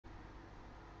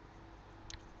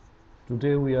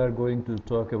Today we are going to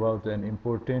talk about an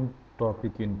important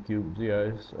topic in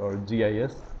QGIS or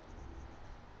GIS,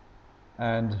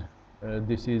 and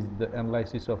this is the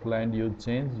analysis of land use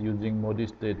change using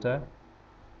MODIS data,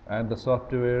 and the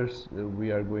softwares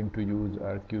we are going to use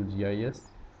are QGIS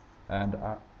and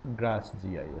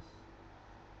Grass-GIS.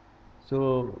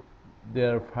 So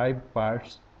there are 5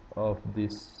 parts of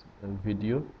this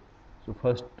video. So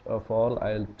first of all,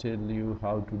 I'll tell you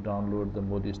how to download the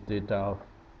MODIS data of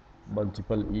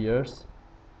multiple years,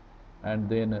 and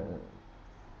then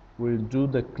we'll do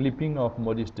the clipping of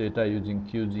MODIS data using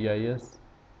QGIS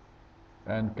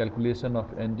and calculation of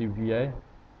NDVI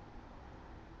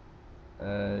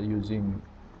using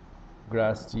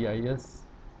Grass-GIS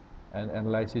and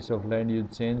analysis of land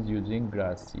use change using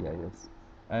Grass-GIS.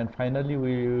 And finally,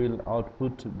 we will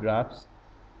output graphs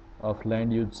of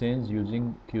land use change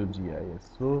using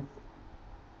QGIS. So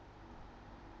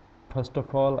first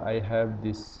of all, I have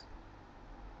this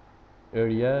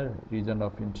area, region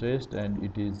of interest, and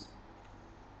it is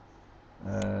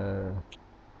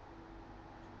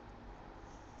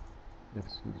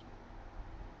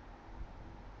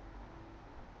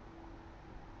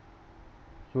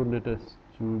so let us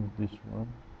choose this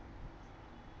one.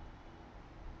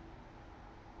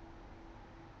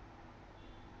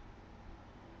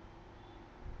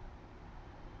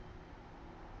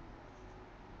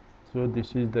 So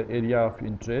this is the area of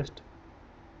interest,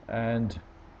 and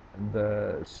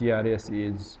the CRS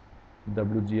is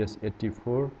WGS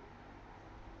 84.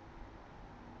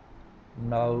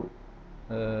 Now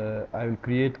I will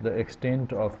create the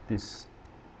extent of this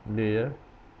layer.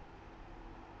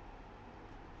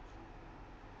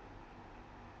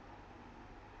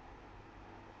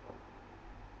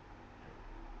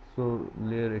 So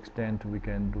layer extent we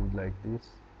can do like this,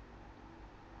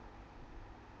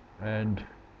 and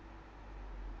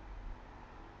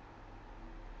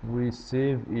we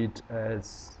save it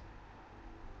as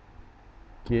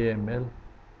KML.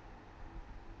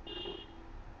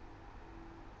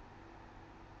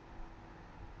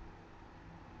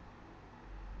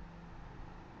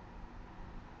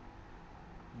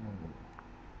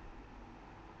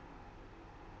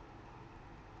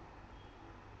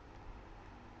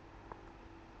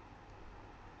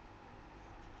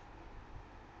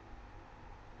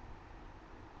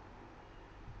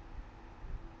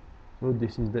 So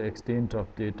this is the extent of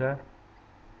data.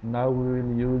 Now we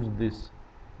will use this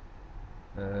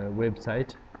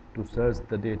website to search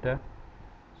the data.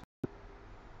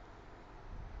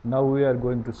 Now we are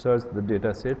going to search the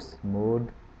data sets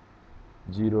mode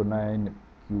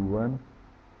 09Q1,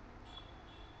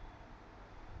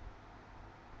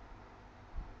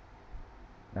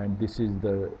 and this is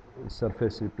the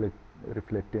surface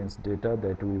reflectance data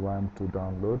that we want to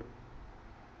download.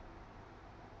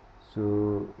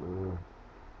 So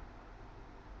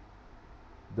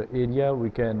the area we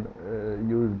can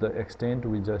use the extent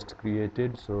we just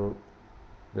created, so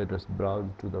let us browse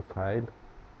to the file.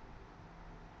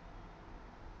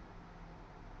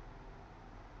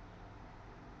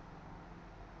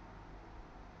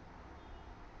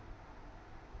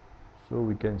 So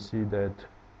we can see that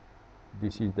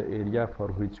this is the area for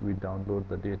which we download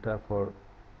the data. For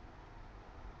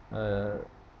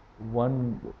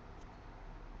one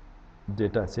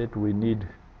data set we need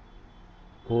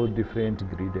 4 different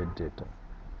gridded data.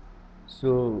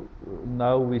 So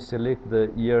now we select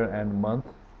the year and month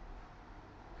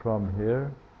from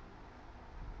here.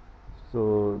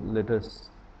 So let us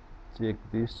check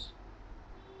this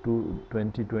to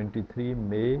 2023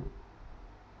 May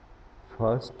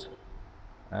 1st,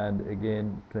 and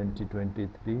again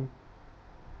 2023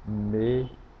 May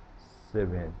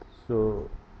 7th. So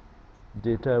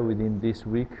data within this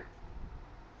week.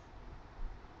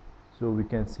 So we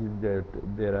can see that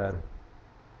there are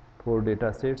 4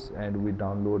 data sets, and we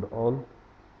download all.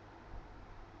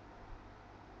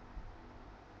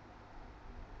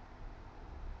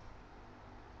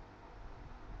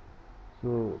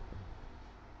 So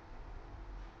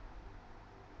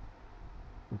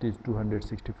it is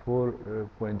 264.6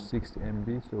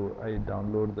 MB. So I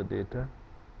download the data.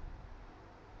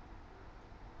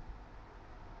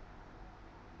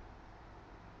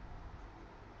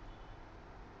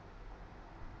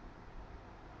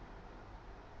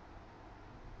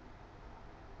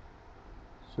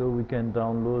 So we can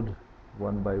download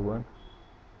one by one.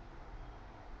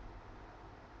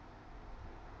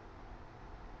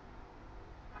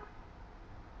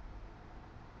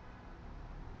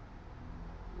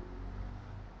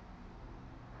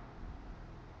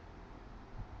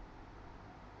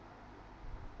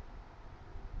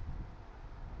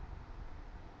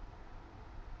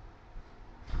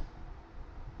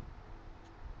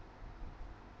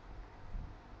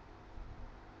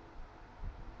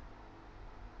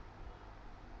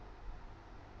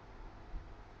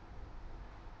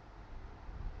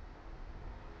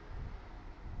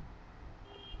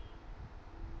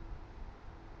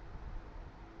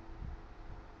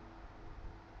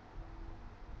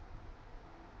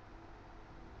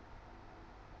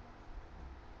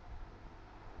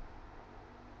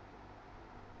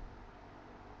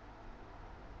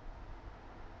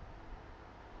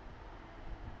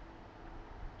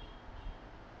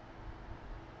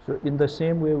 So in the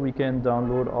same way, we can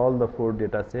download all the 4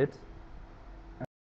 data sets